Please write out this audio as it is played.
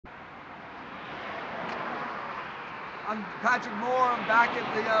I'm Patrick Moore. I'm back at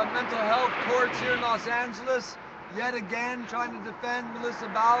the mental health courts here in Los Angeles, yet again trying to defend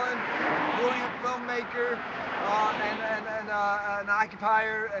MelissaBalin, brilliant filmmaker and an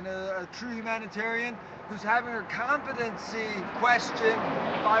occupier and a true humanitarian who's having her competency questioned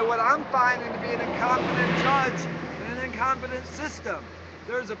by what I'm finding to be an incompetent judge and an incompetent system.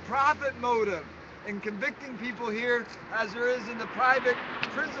 There's a profit motive in convicting people here, as there is in the private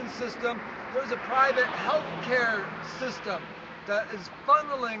prison system. There's a private health care system that is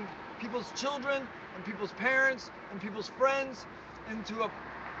funneling people's children and people's parents and people's friends into a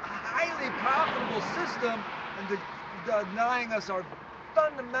highly profitable system and denying us our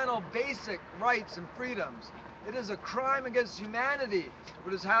fundamental basic rights and freedoms. It is a crime against humanity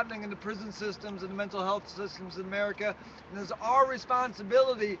what is happening in the prison systems and the mental health systems in America, and it's our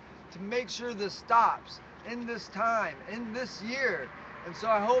responsibility to make sure this stops in this time, in this year. And so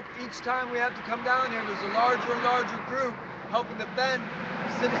I hope each time we have to come down here, there's a larger and larger group helping defend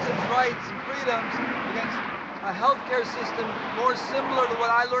citizens' rights and freedoms against a healthcare system more similar to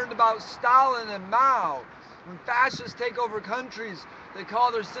what I learned about Stalin and Mao. When fascists take over countries, they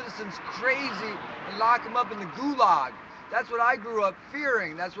call their citizens crazy and lock them up in the gulag. That's what I grew up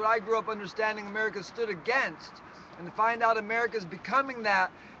fearing. That's what I grew up understanding America stood against. And to find out America's becoming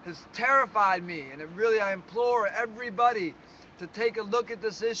that has terrified me. And I implore everybody to take a look at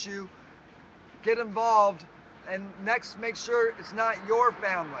this issue, get involved, and next make sure it's not your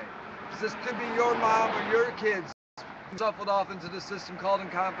family. This could be your mom or your kids shuffled off into the system called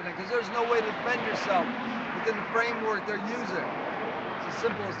incompetent, because there's no way to defend yourself within the framework they're using. It's as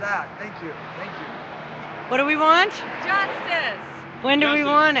simple as that. Thank you. Thank you. What do we want? Justice. When do we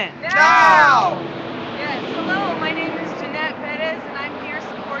want it? Now! Yes, hello, my name is Jeanette Perez, and I'm here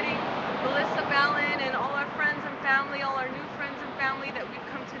supporting MelissaBalin and all our friends and family, all our new friends and family that we've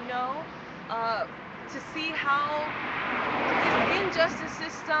come to know, to see how this injustice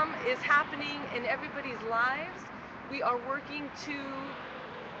system is happening in everybody's lives. We are working to,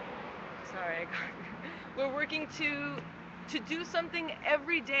 we're working to do something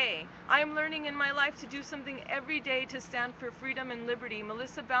every day. I'm learning in my life to do something every day to stand for freedom and liberty.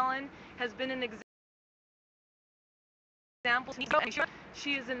 MelissaBalin has been an example to me.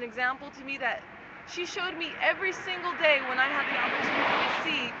 She is an example to me that she showed me every single day when I had the opportunity to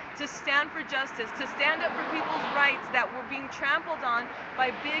see, to stand for justice, to stand up for people's rights that were being trampled on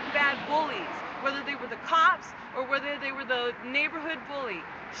by big bad bullies, whether they were the cops or whether they were the neighborhood bully.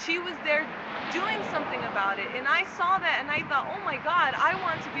 She was there doing something about it, and I saw that and I thought, oh my God, I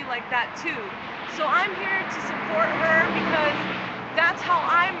want to be like that too. So I'm here to support her because that's how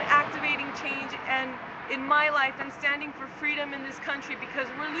I'm activating change and in my life and standing for freedom in this country, because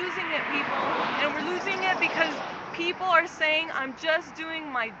we're losing it, people, and we're losing it because people are saying, I'm just doing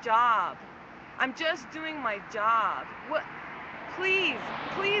my job. I'm just doing my job. What? Please,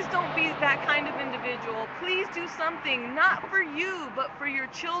 please don't be that kind of individual. Please do something, not for you, but for your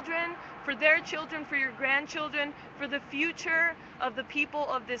children, for their children, for your grandchildren, for the future of the people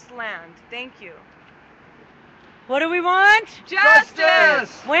of this land. Thank you. What do we want?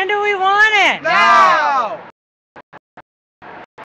 Justice! When do we want it? Now!